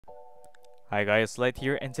Hi guys, Light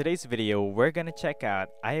here. In today's video, we're gonna check out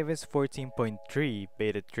iOS 14.3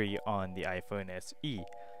 Beta 3 on the iPhone SE.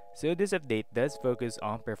 So this update does focus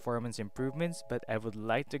on performance improvements, but I would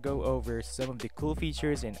like to go over some of the cool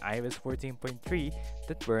features in iOS 14.3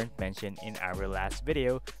 that weren't mentioned in our last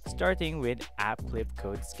video, starting with app clip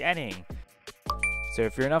code scanning. So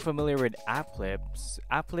if you're not familiar with Applics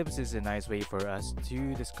is a nice way for us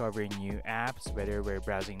to discover new apps, whether we're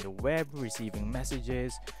browsing the web, receiving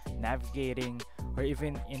messages, navigating, or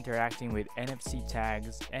even interacting with NFC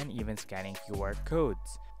tags and even scanning QR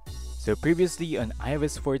codes. So previously on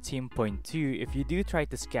iOS 14.2, if you do try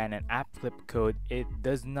to scan an app clip code, it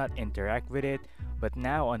does not interact with it. But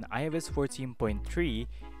now on iOS 14.3,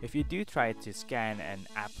 if you do try to scan an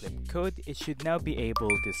app clip code, it should now be able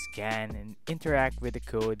to scan and interact with the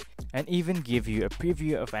code and even give you a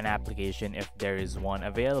preview of an application if there is one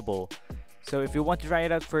available. So if you want to try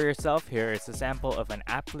it out for yourself, here is a sample of an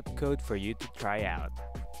app clip code for you to try out.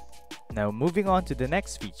 Now moving on to the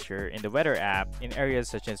next feature, in the weather app, in areas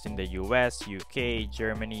such as in the US, UK,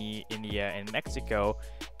 Germany, India, and Mexico,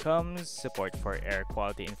 comes support for air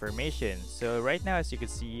quality information. So right now, as you can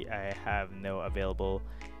see, I have no available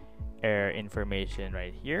air information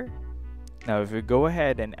right here. Now if we go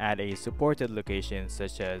ahead and add a supported location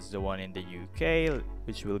such as the one in the UK,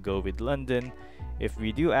 which will go with London, if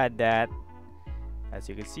we do add that, as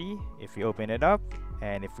you can see, if we open it up,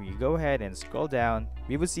 and if we go ahead and scroll down,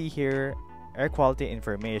 we will see here air quality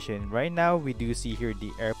information. Right now, we do see here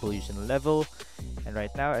the air pollution level. And right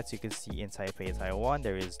now, as you can see in Taipei, Taiwan,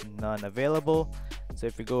 there is none available. So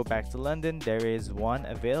if we go back to London, there is one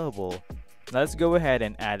available. Now let's go ahead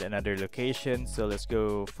and add another location. So let's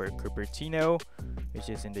go for Cupertino, which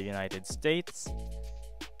is in the United States.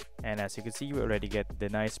 And as you can see, we already get the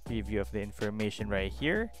nice preview of the information right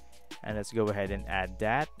here. And let's go ahead and add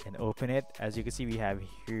that and open it. As you can see, we have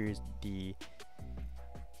here's the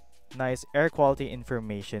nice air quality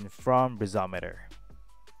information from Brizometer.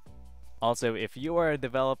 Also, if you are a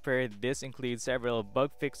developer, this includes several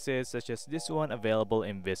bug fixes such as this one available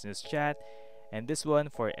in Business Chat, and this one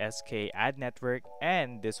for SK Ad Network,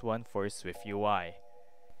 and this one for SwiftUI.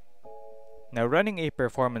 Now running a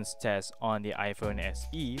performance test on the iPhone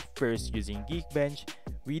SE, first using Geekbench,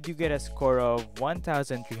 we do get a score of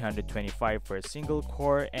 1,325 for a single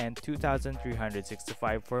core and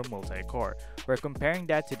 2,365 for multi-core. We're comparing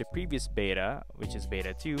that to the previous beta, which is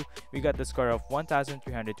beta 2, we got the score of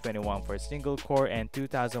 1,321 for a single core and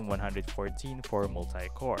 2,114 for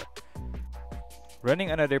multi-core.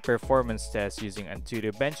 Running another performance test using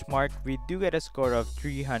Antutu benchmark, we do get a score of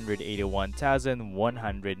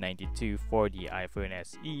 381,192 for the iPhone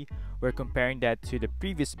SE. We're comparing that to the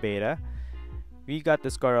previous beta. We got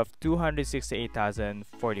the score of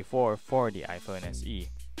 268,044 for the iPhone SE.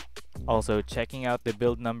 Also, checking out the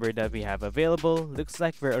build number that we have available, looks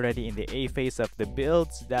like we're already in the A phase of the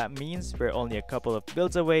builds. That means we're only a couple of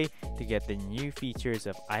builds away to get the new features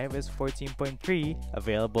of iOS 14.3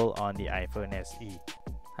 available on the iPhone SE.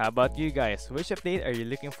 How about you guys? Which update are you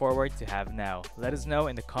looking forward to have now? Let us know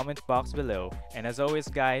in the comment box below. And as always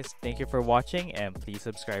guys, thank you for watching and please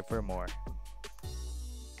subscribe for more.